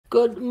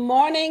Good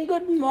morning,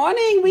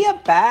 we are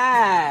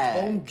back.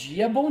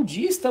 Bom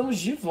dia, estamos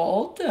de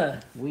volta.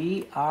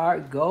 We are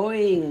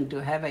going to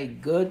have a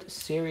good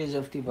series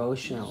of Nós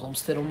devotionals.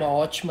 vamos ter uma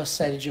ótima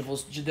série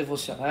de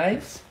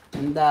devocionais.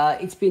 And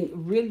it's been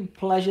really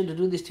pleasure to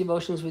do these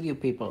devotionals with you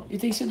people. E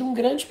tem sido um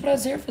grande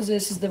prazer fazer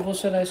esses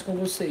devocionais com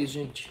vocês,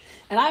 gente.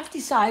 And I've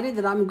decided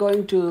that I'm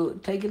going to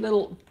take a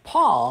little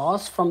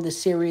pause from the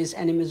series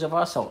Enemies of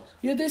Our Souls.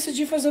 E eu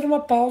decidi fazer uma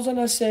pausa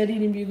na série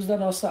Inimigos da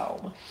Nossa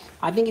Alma.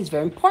 I think it's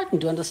very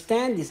important to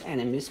understand these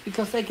enemies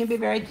because they can be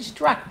very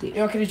destructive.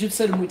 Eu acredito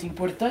ser muito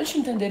importante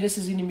entender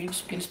esses inimigos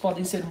porque eles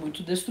podem ser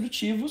muito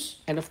destrutivos.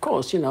 And of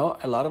course, you know,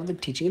 a lot of the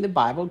teaching in the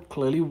Bible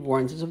clearly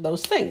warns us of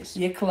those things.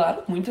 E é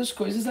claro, muitas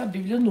coisas da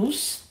Bíblia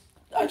nos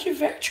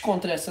adverte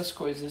contra essas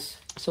coisas.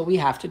 So we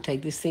have to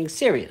take these things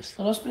serious.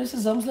 Então nós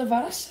precisamos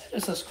levar a sério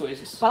essas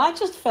coisas. But I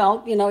just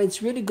felt, you know,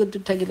 it's really good to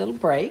take a little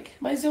break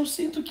Mas eu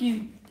sinto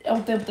que é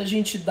um tempo da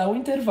gente dar um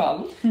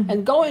intervalo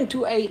and go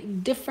into a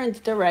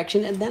different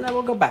direction, and then I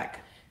will go back.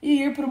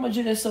 e ir para uma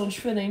direção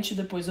diferente,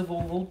 depois eu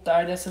vou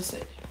voltar nessa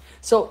série.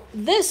 So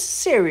this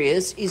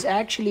series is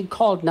actually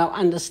called now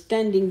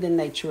Understanding the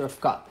Nature of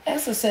God.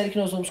 Essa série que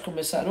nós vamos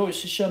começar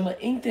hoje se chama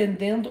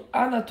Entendendo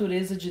a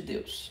Natureza de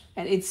Deus.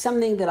 And it's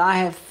something that I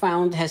have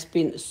found has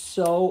been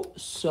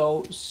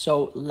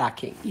so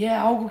lacking. E é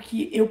algo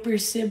que eu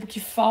percebo que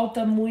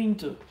falta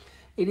muito.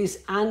 It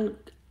is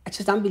it's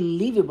just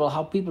unbelievable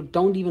how people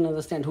don't even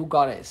understand who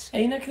God is.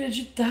 É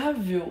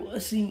inacreditável,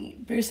 assim,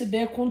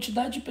 perceber a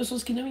quantidade de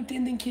pessoas que não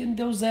entendem quem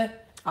Deus é.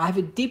 I have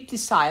a deep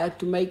desire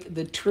to make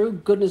the true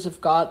goodness of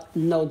God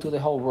known to the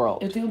whole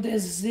world. Eu tenho um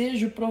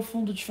desejo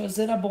profundo de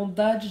fazer a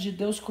bondade de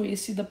Deus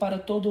conhecida para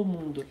todo o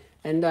mundo.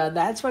 And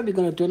that's why we're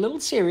going to do a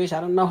little series. I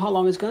don't know how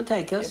long it's going to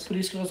take É us. por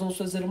isso que nós vamos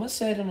fazer uma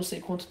série, eu não sei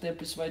quanto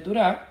tempo isso vai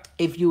durar.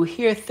 If you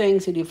hear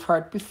things that you've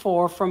heard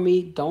before from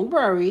me, don't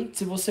worry.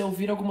 Se você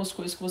ouvir algumas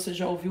coisas que você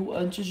já ouviu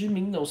antes de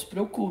mim, não se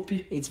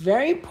preocupe. It's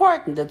very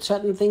important that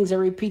certain things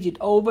are repeated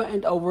over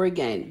and over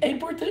again É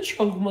importante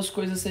que algumas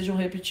coisas sejam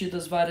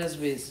repetidas várias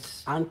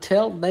vezes,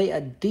 until they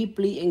are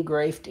deeply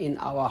engraved in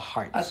our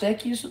hearts. até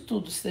que isso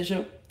tudo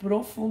esteja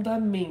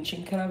profundamente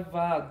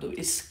encravado,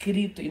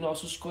 escrito em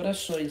nossos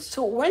corações.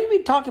 So when we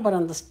talk about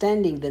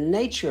understanding the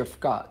nature of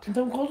God,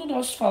 Então, quando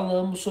nós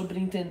falamos sobre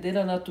entender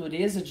a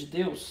natureza de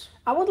Deus,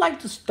 I would like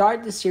to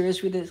start the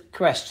series with a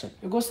question.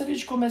 eu gostaria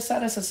de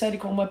começar essa série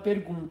com uma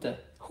pergunta.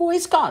 Who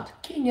is God?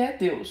 Quem é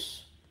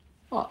Deus?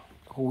 Well,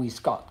 who is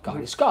God?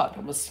 God is God.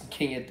 Como assim,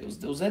 quem é Deus?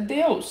 Deus é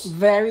Deus.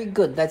 Very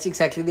good. That's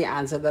exactly the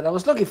answer that I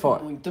was looking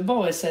for. Muito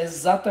bom, essa é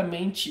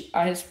exatamente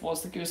a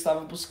resposta que eu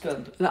estava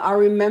buscando. Now, I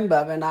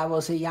remember when I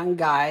was a young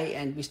guy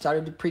and we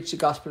started to preach the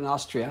gospel in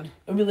Austria.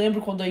 Eu me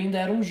lembro quando ainda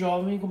era um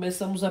jovem e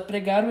começamos a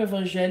pregar o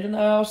evangelho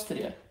na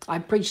Áustria. I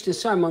preached a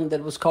sermon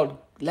that was called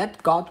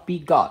Let God Be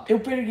God. Eu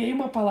preguei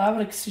uma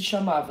palavra que se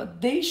chamava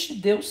Deixe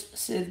Deus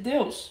ser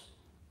Deus.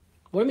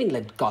 What do you mean,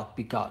 let God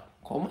be God?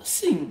 Como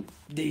assim?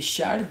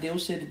 Deixar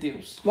Deus ser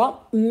Deus?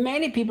 Well,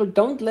 many people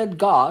don't let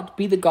God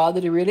be the God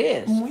that He really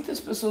is. Muitas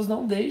pessoas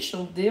não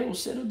deixam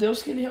Deus ser o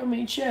Deus que ele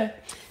realmente é.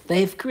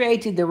 They have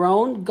created their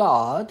own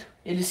God.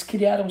 Eles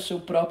criaram seu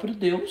próprio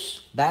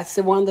Deus. That's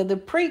the one that they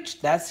preach.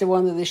 That's the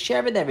one that they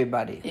share with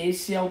everybody.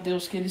 Esse é o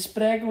Deus que eles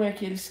pregam, é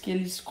aqueles que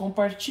eles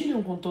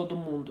compartilham com todo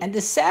mundo. And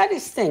the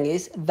saddest thing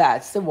is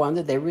that's the one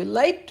that they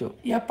relate to.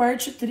 E a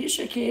parte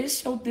triste é que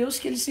esse é o Deus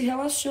que eles se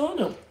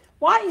relacionam.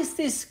 Why is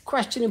this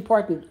question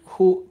important,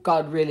 who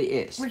God really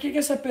is? Por que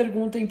essa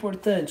pergunta é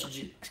importante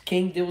de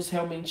quem Deus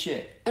realmente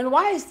é? And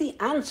why is the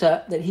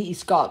answer that He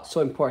is God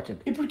so important?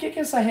 E por que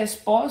essa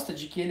resposta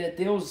de que ele é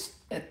Deus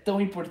é tão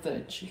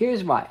importante?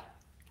 Here's why.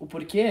 O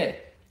porquê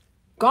é: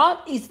 God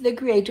is the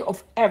creator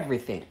of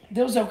everything,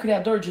 Deus é o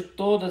criador de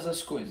todas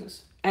as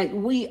coisas.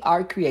 and we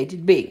are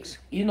created beings.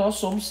 E nós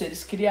somos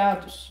seres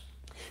criados.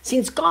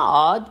 Since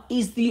God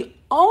is the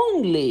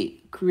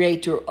only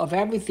creator of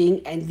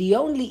everything and the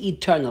only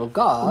eternal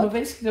Uma God,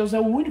 vez que Deus é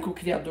o único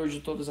criador de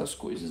todas as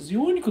coisas e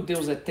o único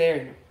Deus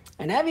eterno,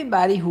 and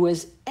everybody who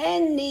has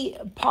any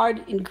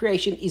part in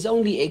creation is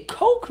only a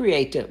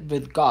co-creator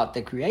with God the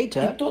e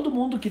creator, todo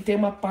mundo que tem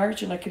uma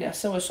parte na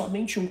criação é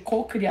somente um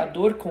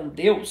co-criador com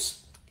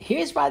Deus,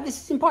 here's why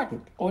this is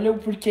important. olha o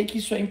porquê que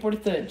isso é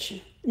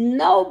importante.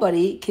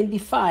 Nobody can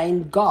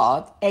define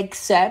God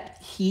except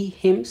He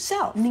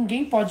Himself.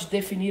 Ninguém pode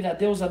definir a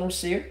Deus a não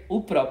ser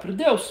o próprio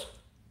Deus.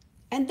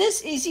 And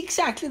this is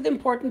exactly the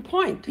important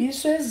point.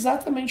 Isso é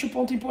exatamente o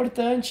ponto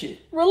importante.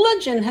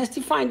 Religion has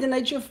defined the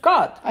nature of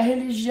God. A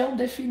religião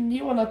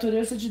definiu a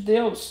natureza de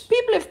Deus.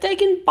 People have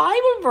taken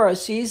Bible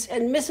verses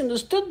and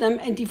misunderstood them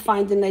and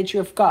defined the nature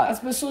of God. As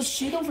pessoas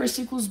tiram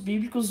versículos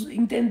bíblicos,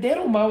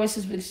 entenderam mal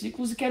esses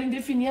versículos e querem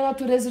definir a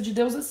natureza de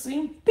Deus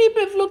assim.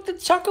 People have looked at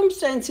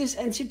circumstances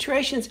and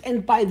situations and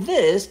by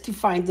this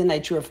defined the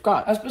nature of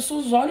God. As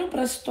pessoas olham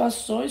para as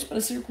situações, para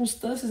as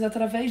circunstâncias e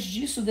através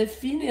disso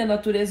definem a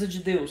natureza de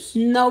Deus.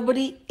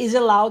 nobody is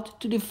allowed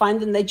to define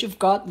the nature of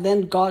God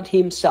than God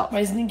himself.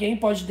 Mas ninguém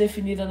pode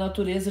definir a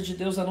natureza de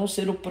Deus a não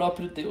ser o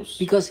próprio Deus.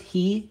 Because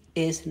he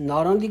is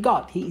not only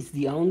God, he is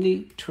the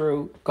only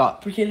true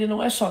God. Porque ele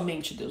não é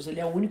somente Deus, ele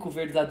é o único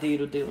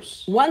verdadeiro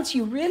Deus. Once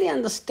you really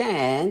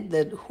understand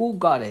that who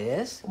God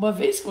is, Uma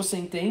vez que você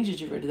entende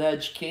de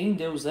verdade quem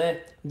Deus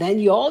é, then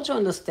you also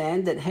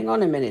understand that, hang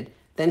on a minute,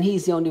 then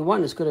he's the only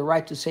one who's got a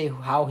right to say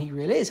how he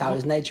really is, how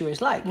his nature is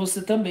like.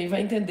 você também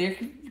vai entender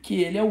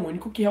que ele é o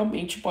único que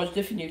realmente pode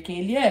definir quem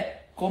ele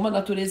é, como a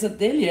natureza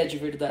dele é de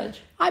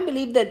verdade. I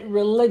believe that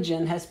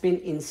religion has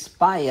been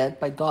inspired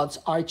by God's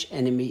arch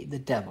enemy, the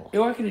devil.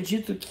 Eu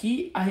acredito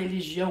que a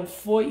religião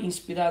foi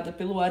inspirada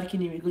pelo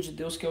arqui-inimigo de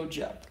Deus, que é o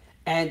diabo.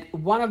 And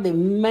one of the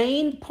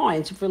main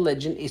points of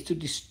religion is to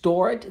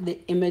distort the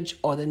image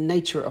or the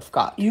nature of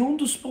God. E um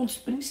dos pontos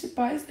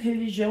principais da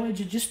religião é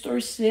de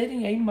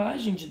distorcerem a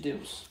imagem de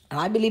Deus. And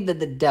I believe that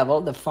the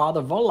devil, the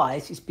father of all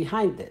lies, is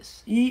behind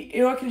this. E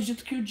eu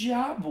acredito que o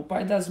diabo, o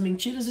pai das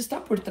mentiras, está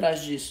por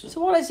trás disso.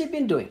 So what has he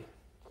been doing?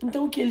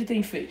 Então o que ele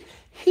tem feito?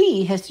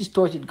 He has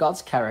distorted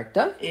God's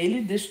character.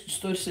 Ele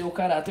distorceu o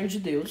caráter de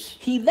Deus.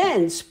 He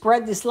then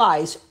spread these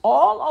lies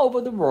all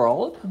over the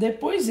world,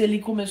 Depois ele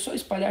começou a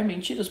espalhar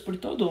mentiras por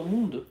todo o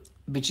mundo,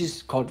 which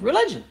is called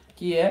religion.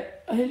 que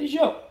é a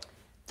religião.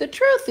 The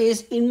truth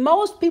is, in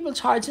most people's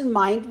hearts and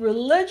mind,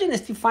 religion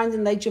has defined the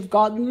nature of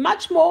God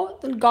much more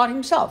than God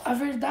himself. A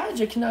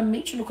verdade é que na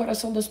mente e no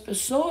coração das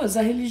pessoas,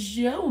 a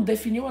religião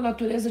definiu a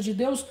natureza de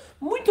Deus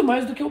muito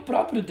mais do que o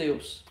próprio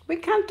Deus. We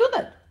can't do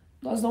that.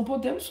 Nós não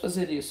podemos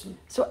fazer isso.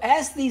 So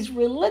as these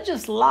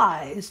religious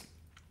lies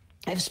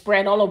have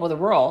spread all over the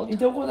world,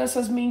 Então, quando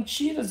essas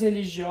mentiras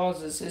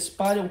religiosas se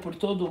espalham por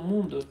todo o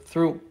mundo,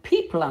 through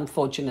people,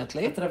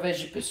 unfortunately, através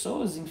de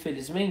pessoas,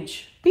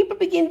 infelizmente, people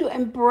begin to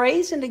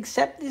embrace and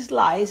accept these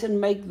lies and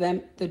make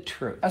them the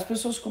truth. as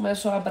pessoas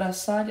começam a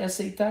abraçar e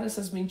aceitar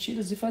essas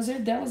mentiras e fazer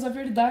delas a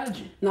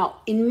verdade. Now,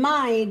 in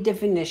my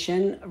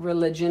definition,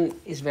 religion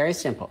is very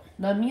simple.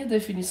 Na minha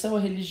definição, a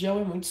religião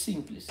é muito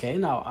simples. Okay,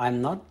 now I'm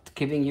not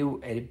giving you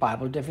a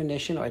Bible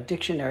definition or a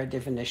dictionary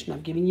definition.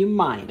 I'm giving you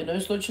mine. Eu não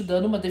estou te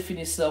dando uma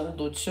definição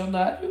do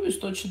dicionário, eu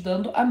estou te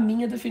dando a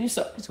minha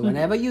definição. So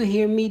whenever you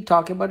hear me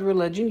talk about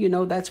religion, you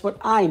know that's what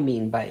I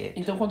mean by it.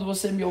 Então, quando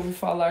você me ouve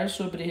falar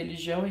sobre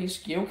religião, é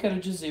isso que eu quero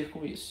dizer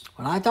com isso.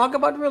 When I talk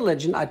about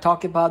religion, I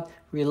talk about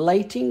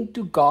relating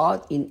to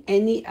God in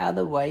any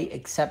other way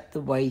except the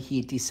way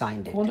He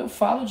designed it. Quando eu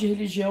falo de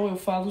religião, eu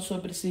falo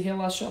sobre se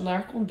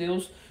relacionar com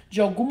Deus de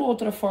alguma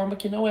outra forma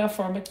que não é a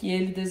forma que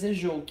ele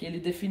desejou, que ele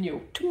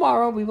definiu.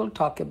 Tomorrow we will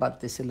talk about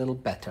this a little E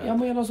better.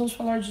 amanhã nós vamos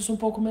falar disso um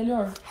pouco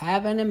melhor.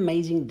 Have an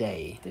amazing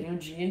day. Tenha um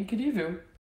dia incrível.